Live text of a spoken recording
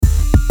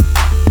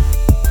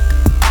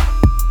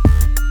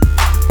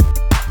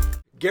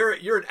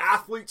Garrett, you're an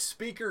athlete,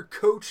 speaker,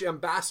 coach,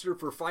 ambassador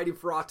for Fighting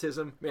for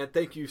Autism. Man,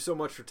 thank you so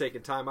much for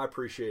taking time. I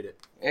appreciate it.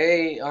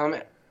 Hey,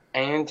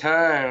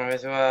 anytime.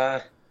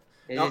 Now,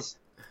 It's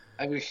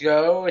a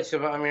show. It's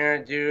what I'm here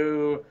to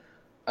do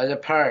as a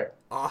part.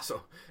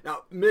 awesome.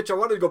 Now, Mitch, I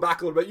wanted to go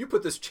back a little bit. You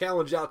put this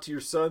challenge out to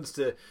your sons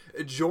to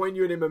join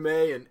you in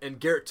MMA, and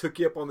Garrett took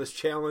you up on this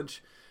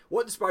challenge.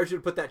 What inspires you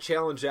to put that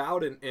challenge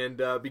out and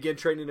begin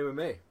training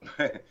MMA?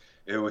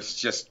 It was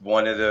just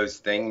one of those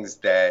things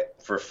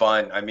that, for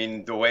fun, I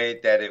mean, the way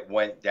that it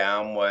went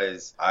down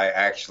was I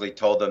actually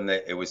told them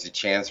that it was a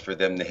chance for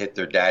them to hit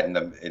their dad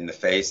in the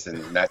face,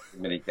 and not too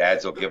many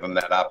dads will give them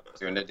that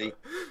opportunity.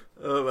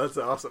 Oh, that's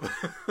awesome.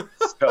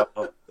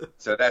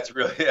 So that's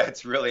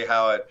really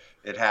how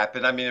it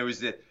happened. I mean,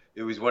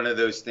 it was one of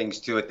those things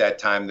too. At that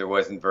time, there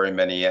wasn't very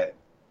many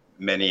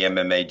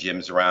MMA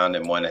gyms around,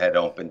 and one had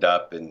opened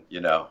up, and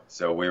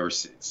so we were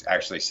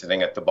actually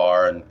sitting at the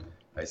bar, and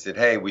I said,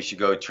 hey, we should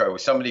go try.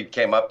 Somebody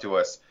came up to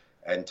us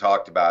and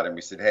talked about it. And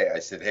I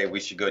said, hey, we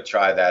should go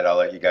try that. I'll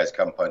let you guys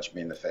come punch me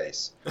in the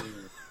face.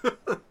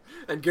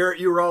 And Garrett,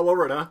 you were all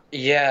over it, huh?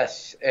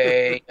 Yes.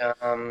 But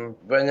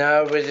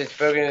now we're just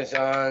focused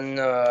on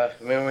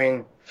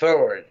moving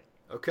forward.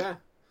 Okay,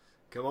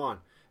 come on.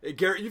 Hey,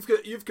 Garrett,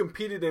 you've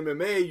competed in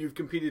MMA, you've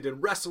competed in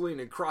wrestling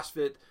and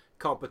CrossFit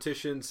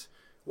competitions.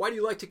 Why do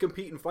you like to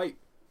compete and fight?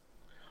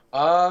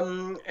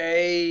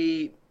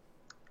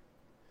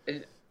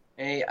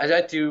 I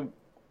like to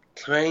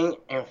train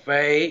and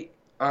fight.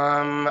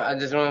 I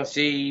just want to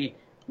see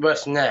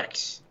what's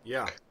next.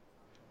 Yeah.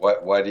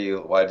 Why do you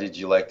like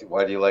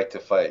to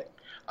fight?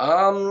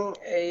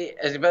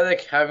 It's about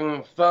like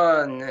having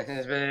fun.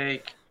 It's about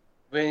like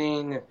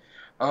winning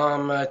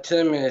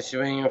tournaments,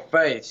 winning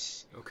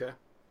fights. Okay.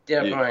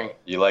 Definitely.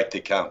 You like the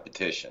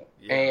competition.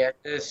 Yeah. And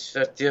I just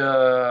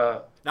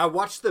Now, I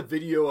watched the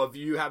video of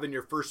you having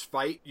your first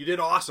fight. You did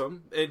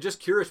awesome. And just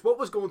curious, what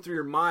was going through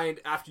your mind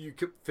after you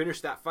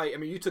finished that fight? I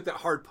mean, you took that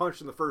hard punch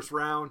in the first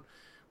round,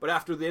 but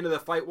after the end of the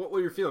fight, what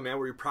were you feeling, man?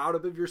 Were you proud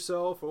of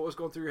yourself? What was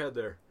going through your head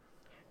there?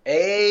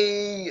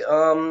 I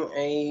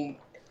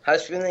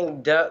was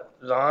feeling that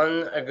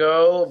long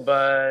ago,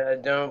 but I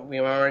don't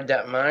remember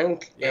that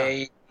month.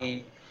 Yeah.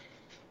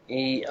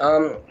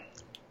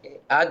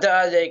 After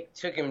I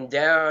took him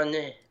down,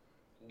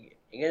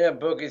 he got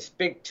broke his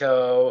big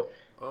toe.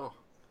 Oh.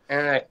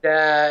 And like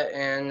that,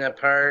 and the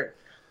part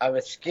of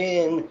his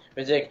skin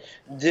was like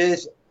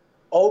this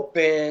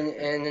open,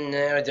 and then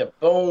there was a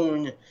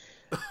bone.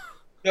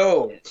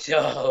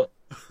 So.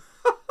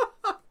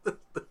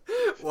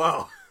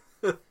 Wow.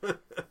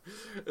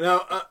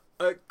 Now,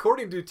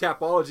 according to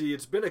Tapology,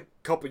 it's been a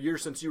couple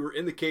years since you were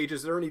in the cage.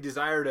 Is there any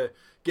desire to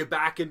get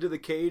back into the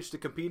cage to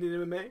compete in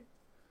MMA?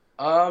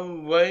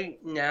 Right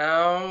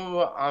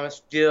now I'm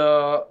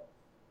still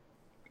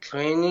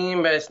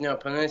training, but it's no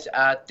opponents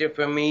out there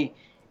for me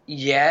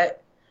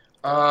yet.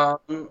 Right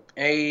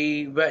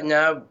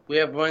now we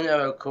have one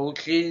of our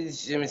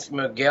coaches, Mr.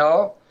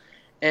 Miguel,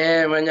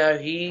 and right now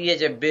he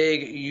has a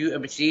big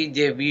UFC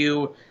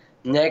debut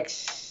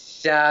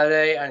next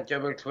Saturday,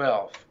 October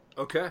 12th.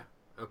 Okay.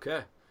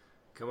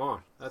 Come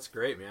on. That's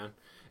great, man.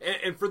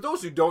 And for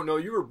those who don't know,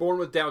 you were born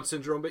with Down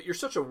syndrome, but you're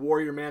such a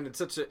warrior, man, and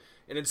such an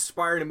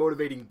inspiring and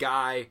motivating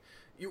guy.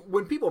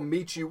 When people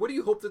meet you, what do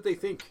you hope that they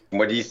think?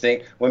 What do you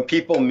think? When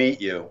people meet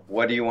you,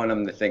 what do you want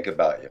them to think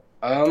about you?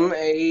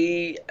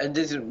 I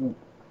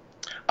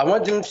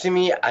want them to see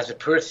me as a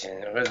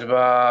person. First of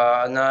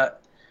all, I'm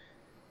not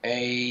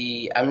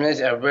a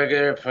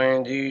regular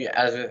plain dude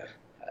as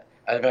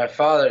my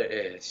father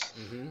is.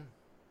 Mm-hmm.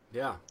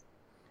 Yeah.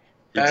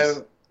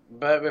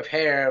 But with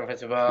hair,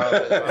 first of all.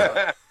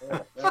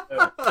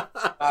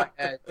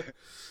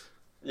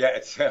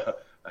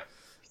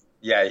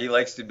 Yeah, he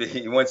wants to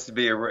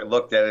be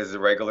looked at as a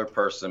regular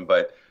person,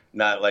 but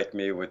not like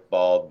me with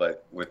bald,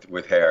 but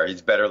with hair.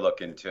 He's better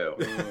looking too.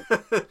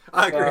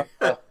 I agree.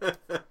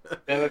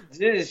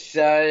 This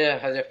side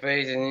has a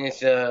face and needs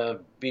to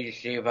be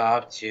shaved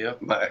off too.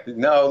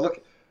 No,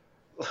 look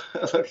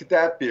at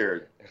that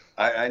beard.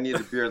 I need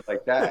a beard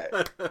like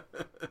that.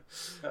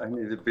 I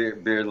need a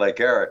beard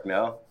like Eric.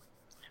 No.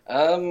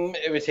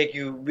 It would take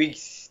you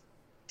weeks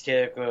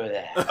to grow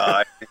that.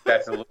 I think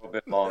that's a little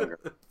bit longer.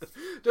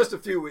 Just a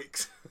few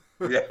weeks.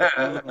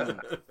 Yeah.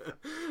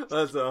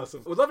 That's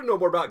awesome. We'd love to know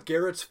more about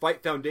Garrett's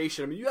Fight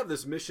Foundation. I mean, you have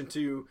this mission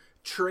to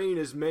train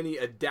as many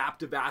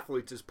adaptive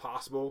athletes as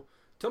possible.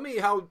 Tell me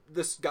how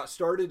this got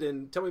started,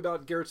 and tell me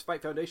about Garrett's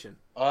Fight Foundation.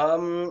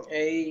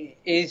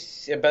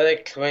 It's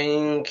about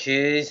training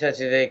kids how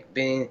to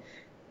being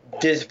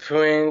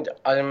disciplined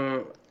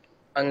on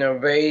a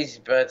race,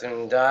 but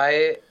on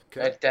diet.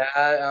 Okay. Like that,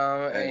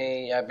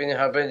 I've been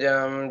helping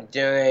them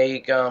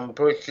doing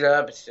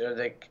push-ups or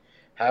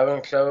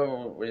having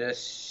trouble with the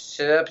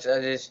sit-ups. I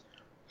just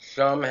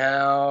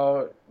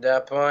somehow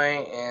that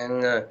point,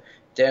 and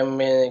them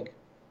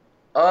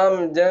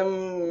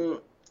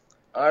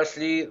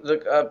actually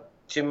look up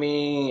to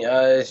me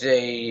as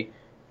a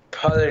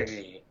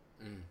prodigy.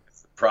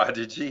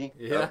 Prodigy?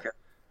 Yeah. Okay.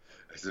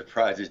 As a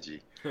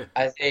prodigy.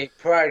 As a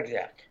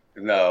project.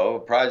 No,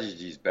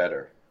 prodigy's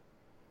better.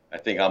 I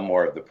think I'm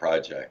more of the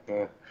project.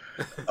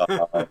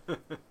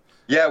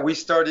 Yeah, we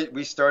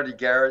started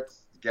Garrett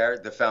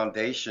the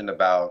foundation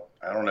about,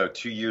 I don't know,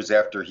 2 years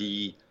after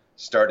he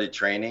started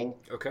training.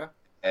 Okay.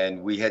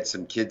 And we had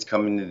some kids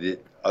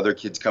other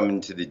kids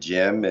coming to the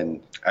gym,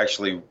 and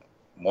actually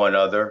one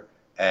other,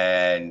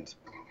 and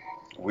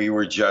we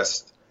were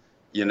just,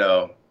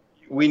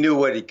 we knew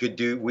what it could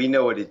do. We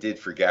know what it did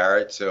for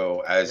Garrett. So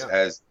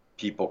as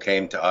people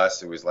came to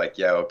us, it was like,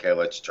 yeah, okay,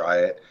 let's try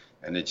it.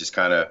 And it just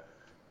kind of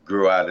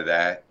grew out of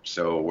that.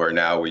 So where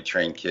now we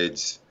train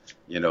kids,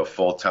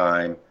 full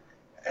time,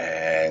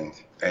 and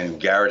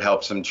Garrett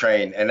helps them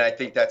train. And I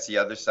think that's the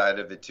other side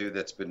of it too.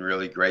 That's been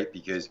really great,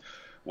 because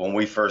when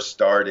we first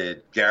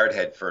started, Garrett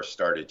had first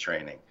started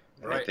training.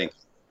 And right. I think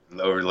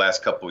over the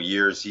last couple of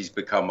years, he's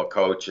become a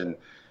coach, and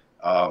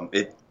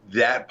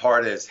that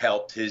part has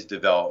helped his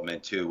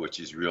development too, which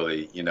has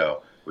really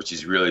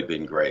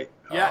been great.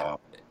 Yeah.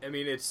 I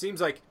mean, it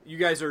seems like you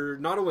guys are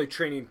not only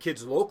training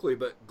kids locally,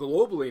 but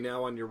globally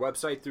now on your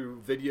website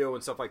through video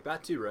and stuff like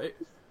that too, right?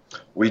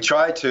 We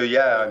try to,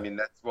 yeah. I mean,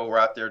 that's what we're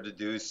out there to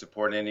do,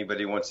 support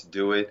anybody who wants to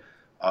do it.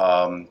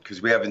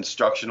 Because we have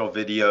instructional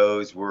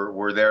videos.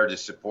 We're there to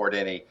support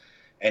any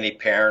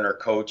parent or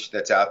coach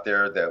that's out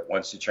there that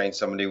wants to train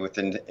somebody with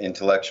an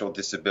intellectual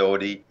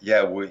disability.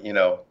 Yeah,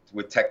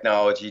 with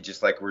technology,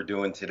 just like we're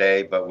doing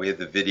today, but we have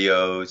the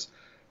videos,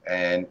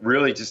 and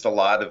really just a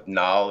lot of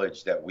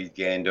knowledge that we've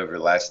gained over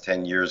the last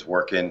 10 years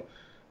working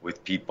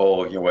with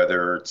people,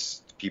 whether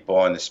it's people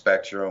on the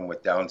spectrum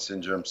with Down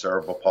syndrome,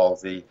 cerebral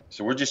palsy.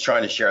 So we're just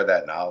trying to share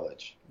that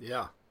knowledge.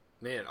 Yeah.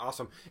 Man,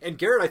 awesome. And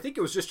Garrett, I think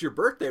it was just your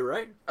birthday,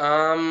 right?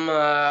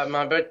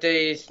 My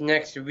birthday is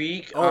next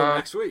week. Oh,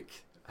 next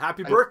week.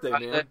 Happy birthday,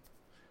 man.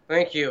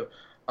 Thank you.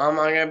 I'm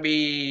gonna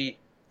be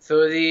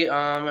 30,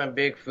 a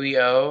big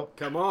 3-0.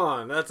 Come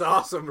on, that's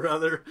awesome,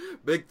 brother.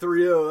 Big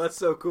 3-0. That's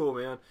so cool,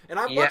 man. And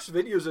I've watched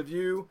videos of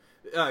you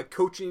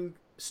coaching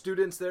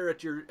students there at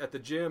the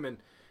gym, and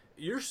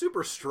you're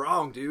super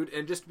strong, dude.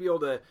 And just to be able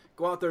to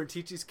go out there and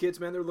teach these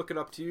kids, man, they're looking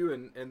up to you,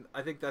 and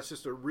I think that's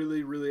just a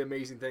really, really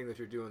amazing thing that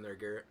you're doing there,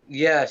 Garrett.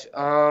 Yes.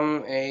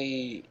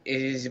 It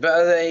is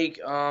about like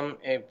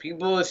if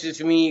people listen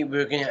to me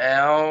working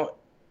out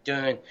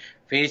doing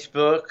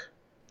Facebook,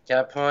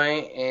 that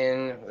point,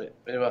 and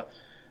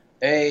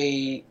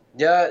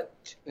that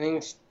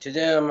links to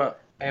them.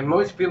 And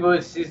most people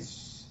see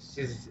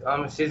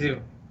the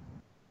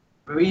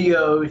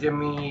videos of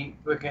me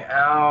working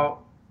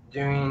out,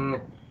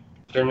 doing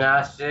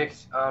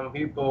gymnastics.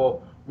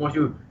 People want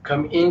to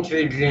come into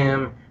the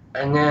gym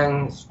and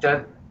then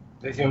start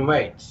lifting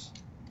weights.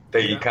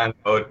 That you kind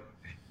of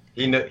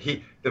he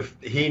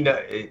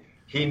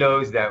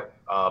knows that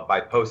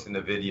by posting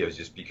the videos,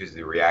 just because of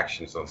the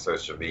reactions on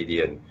social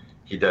media, and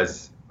he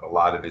does a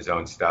lot of his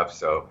own stuff.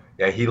 So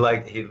yeah,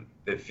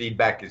 the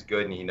feedback is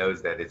good, and he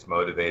knows that it's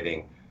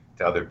motivating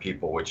to other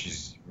people, which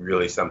is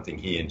really something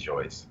he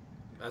enjoys.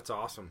 That's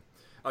awesome.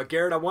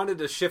 Garrett, I wanted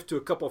to shift to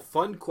a couple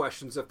fun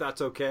questions, if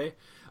that's okay.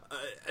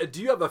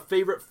 Do you have a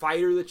favorite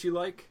fighter that you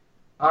like?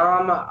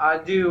 I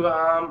do.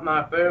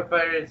 My favorite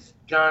fighter is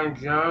John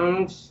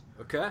Jones.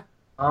 Okay.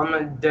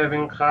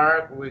 Devin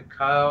Clark with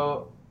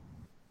Kyle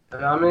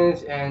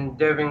Lemons and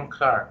Devin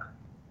Clark.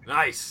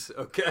 Nice.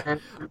 Okay.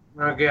 And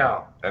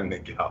Miguel.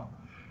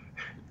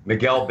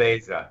 Miguel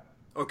Beza.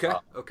 Okay.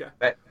 Okay.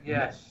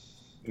 Yes.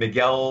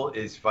 Miguel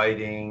is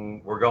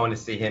fighting. We're going to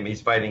see him.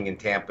 He's fighting in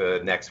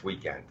Tampa next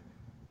weekend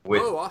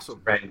with awesome.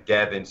 his friend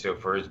Devin. So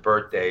for his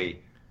birthday,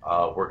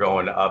 we're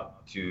going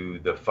up to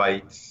the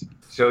fights.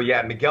 So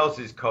yeah, Miguel's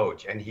his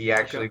coach, and he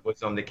actually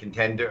was on the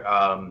Contender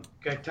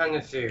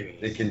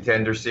Series. The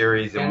Contender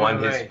Series, and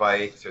won his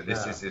fight. So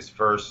this is his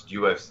first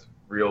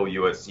real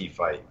UFC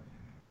fight.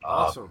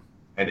 Awesome.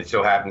 And it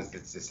so happens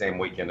it's the same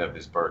weekend of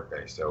his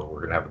birthday, so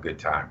we're gonna have a good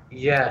time.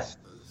 Yes.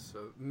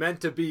 So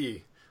meant to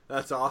be.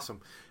 That's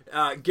awesome.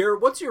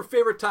 Garrett, what's your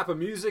favorite type of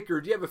music, or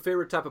do you have a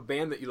favorite type of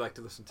band that you like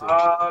to listen to?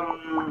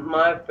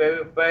 My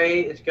favorite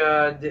band is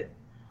called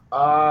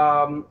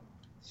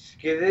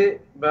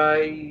Skillet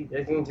by,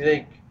 I think,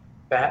 like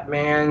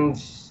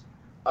Batman's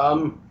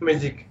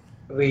music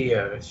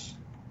videos.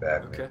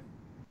 Batman. Okay.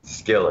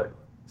 Skillet.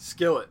 It's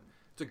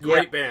a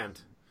great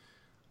band.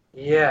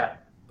 Yeah.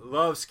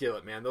 Love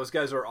Skillet, man. Those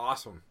guys are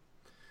awesome.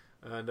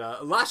 And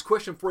last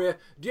question for you: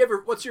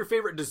 what's your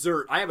favorite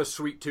dessert? I have a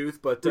sweet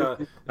tooth, but do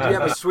you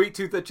have a sweet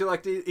tooth that you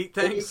like to eat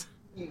things?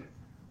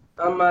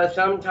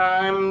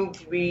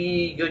 Sometimes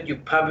we go to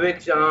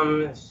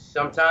Publix.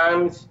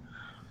 Sometimes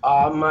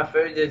my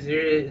favorite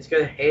dessert is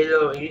called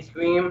Halo ice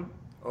cream.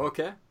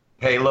 Okay.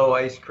 Halo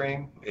ice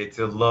cream. It's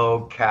a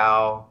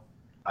low-cal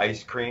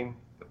ice cream,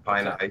 the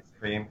pint of ice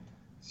cream.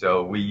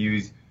 So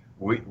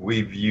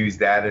we've used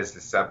that as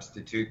a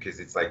substitute because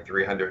it's like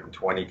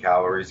 320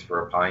 calories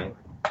for a pint.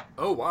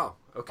 Oh wow!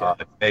 Okay.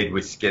 It's made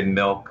with skim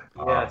milk,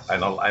 yes.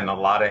 and a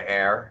lot of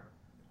air.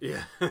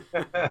 Yeah.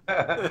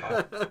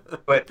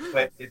 but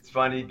it's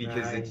funny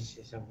because it's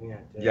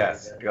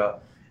yes. Go.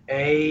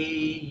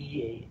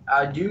 I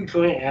do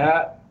train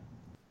at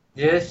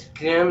this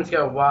gym's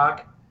got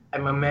walk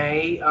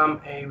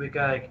MMA. We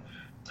got like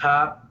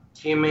top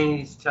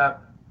teammates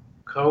top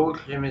coach.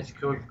 His name is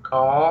Coach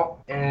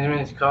Carl, and his name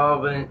is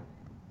Carl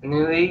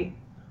Benelli.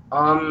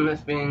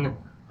 It's been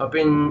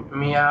helping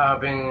me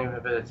out, helping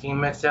with the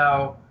team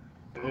myself,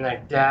 and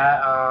like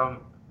that.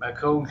 My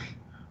coach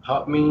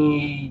helped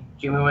me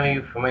get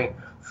away from my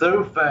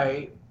third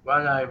fight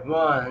when I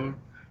won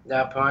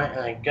that point,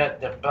 and I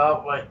got the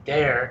belt right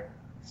there.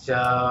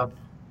 So,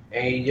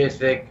 he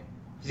just like,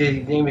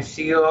 his name is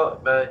Seal,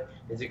 but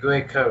he's a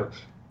great coach.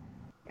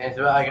 And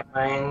so I got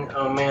my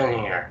own man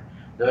here.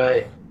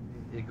 So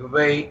he's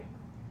great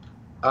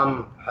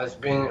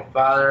husband,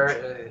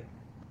 father.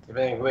 He's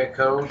been a great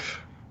coach.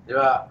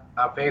 So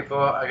I'm faithful.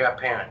 I got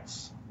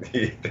parents.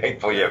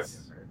 Thankful, yes.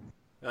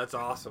 That's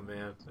awesome,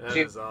 man. That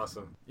is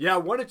awesome. Yeah, I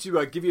wanted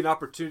to give you an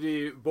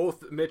opportunity,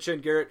 both Mitch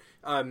and Garrett,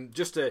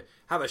 just to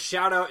have a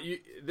shout out.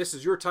 This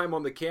is your time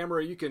on the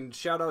camera. You can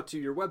shout out to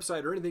your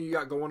website or anything you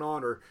got going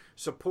on, or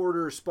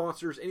supporters,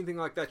 sponsors, anything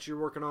like that you're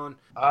working on.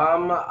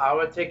 I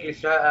would take a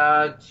shout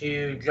out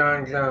to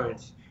John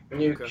Jones.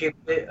 When you keep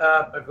it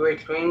up, a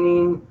great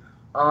training,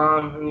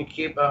 and you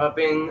keep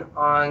helping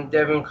on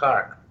Devin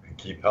Clark.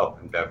 Keep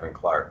helping Devin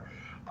Clark.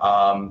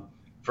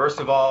 First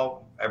of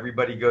all,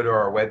 everybody go to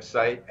our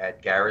website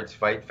at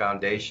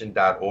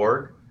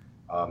garrettsfightfoundation.org.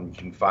 You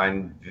can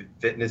find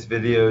fitness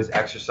videos,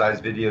 exercise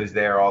videos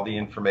there, all the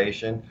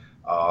information.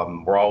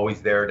 We're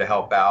always there to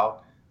help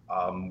out.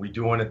 We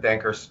do want to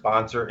thank our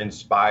sponsor,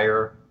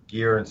 Inspire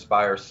Gear,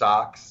 Inspire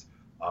Socks.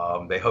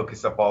 They hook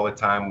us up all the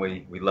time.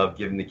 We love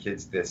giving the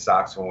kids the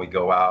socks when we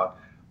go out.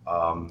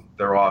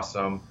 They're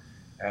awesome.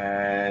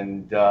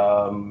 And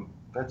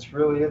that's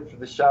really it for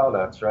the shout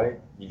outs, right?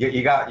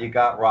 You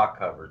got Rock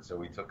covered, so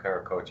we took care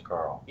of Coach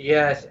Carl.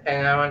 Yes,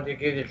 and I want to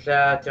give a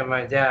shout out to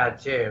my dad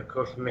too,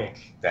 Coach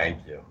Mitch.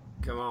 Thank you.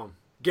 Come on.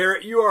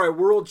 Garrett, you are a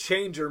world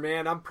changer,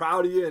 man. I'm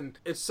proud of you, and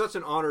it's such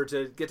an honor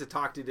to get to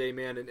talk today,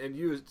 man, and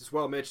you as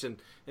well, Mitch, and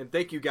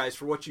thank you guys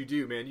for what you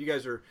do, man. You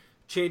guys are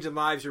changing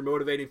lives, you're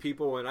motivating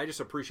people, and I just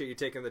appreciate you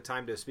taking the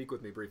time to speak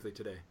with me briefly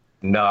today.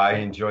 No, I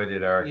enjoyed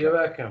it, Eric. You're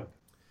welcome.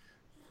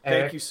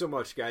 Thank you so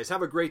much, guys.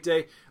 Have a great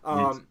day.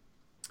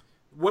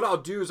 What I'll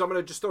do is I'm going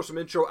to just throw some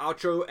intro,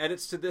 outro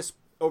edits to this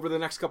over the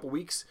next couple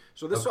weeks.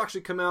 So this will actually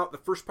come out the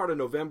first part of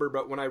November,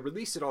 but when I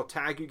release it, I'll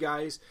tag you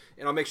guys,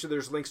 and I'll make sure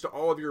there's links to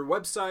all of your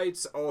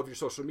websites, all of your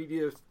social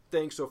media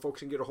things, so folks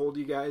can get a hold of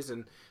you guys.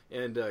 And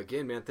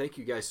again, man, thank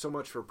you guys so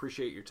much for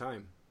appreciate your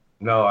time.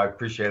 No, I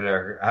appreciate it,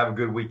 Eric. Have a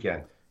good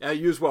weekend.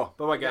 You as well.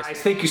 Bye-bye, guys.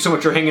 Thank you so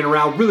much for hanging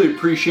around. Really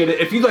appreciate it.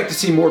 If you'd like to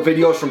see more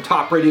videos from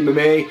Top Rated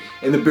MMA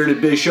and the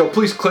Bearded Biz Show,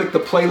 please click the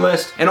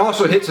playlist and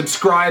also hit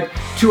subscribe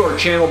to our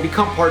channel.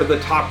 Become part of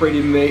the Top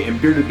Rated MMA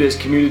and Bearded Biz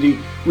community.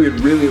 We would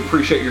really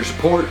appreciate your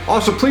support.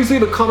 Also, please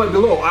leave a comment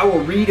below. I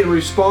will read and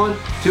respond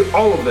to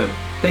all of them.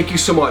 Thank you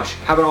so much.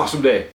 Have an awesome day.